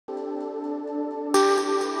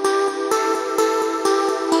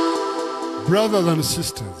Brothers and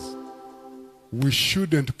sisters, we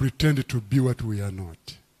shouldn't pretend to be what we are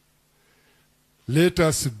not. Let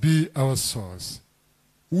us be ourselves.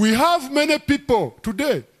 We have many people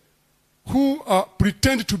today who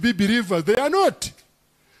pretend to be believers. They are not.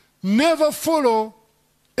 Never follow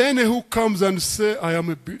any who comes and say, I am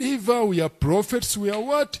a believer, we are prophets, we are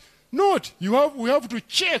what? Not. We have to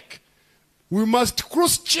check. We must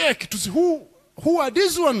cross-check to see who are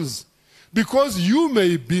these ones. Because you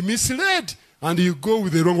may be misled and you go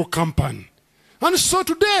with the wrong company. And so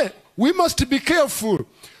today, we must be careful.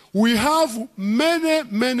 We have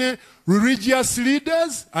many religious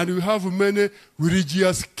leaders and we have many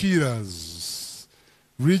religious killers.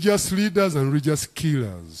 Religious leaders and religious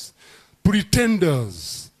killers.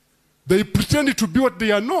 Pretenders. They pretend to be what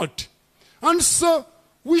they are not. And so,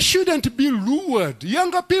 we shouldn't be lured.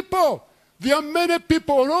 Younger people, there are many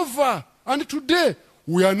people all over. And today,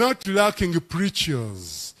 we are not lacking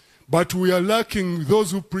preachers, but we are lacking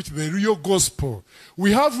those who preach the real gospel.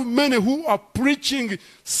 We have many who are preaching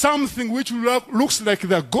something which looks like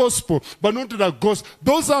the gospel, but not the gospel.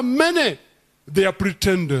 Those are many. They are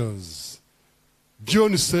pretenders.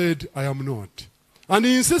 John said, I am not. And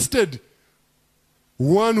he insisted,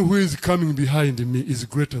 one who is coming behind me is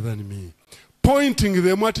greater than me. Pointing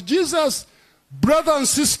them at Jesus. Brothers and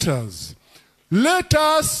sisters, let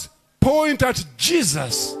us point at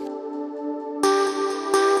Jesus.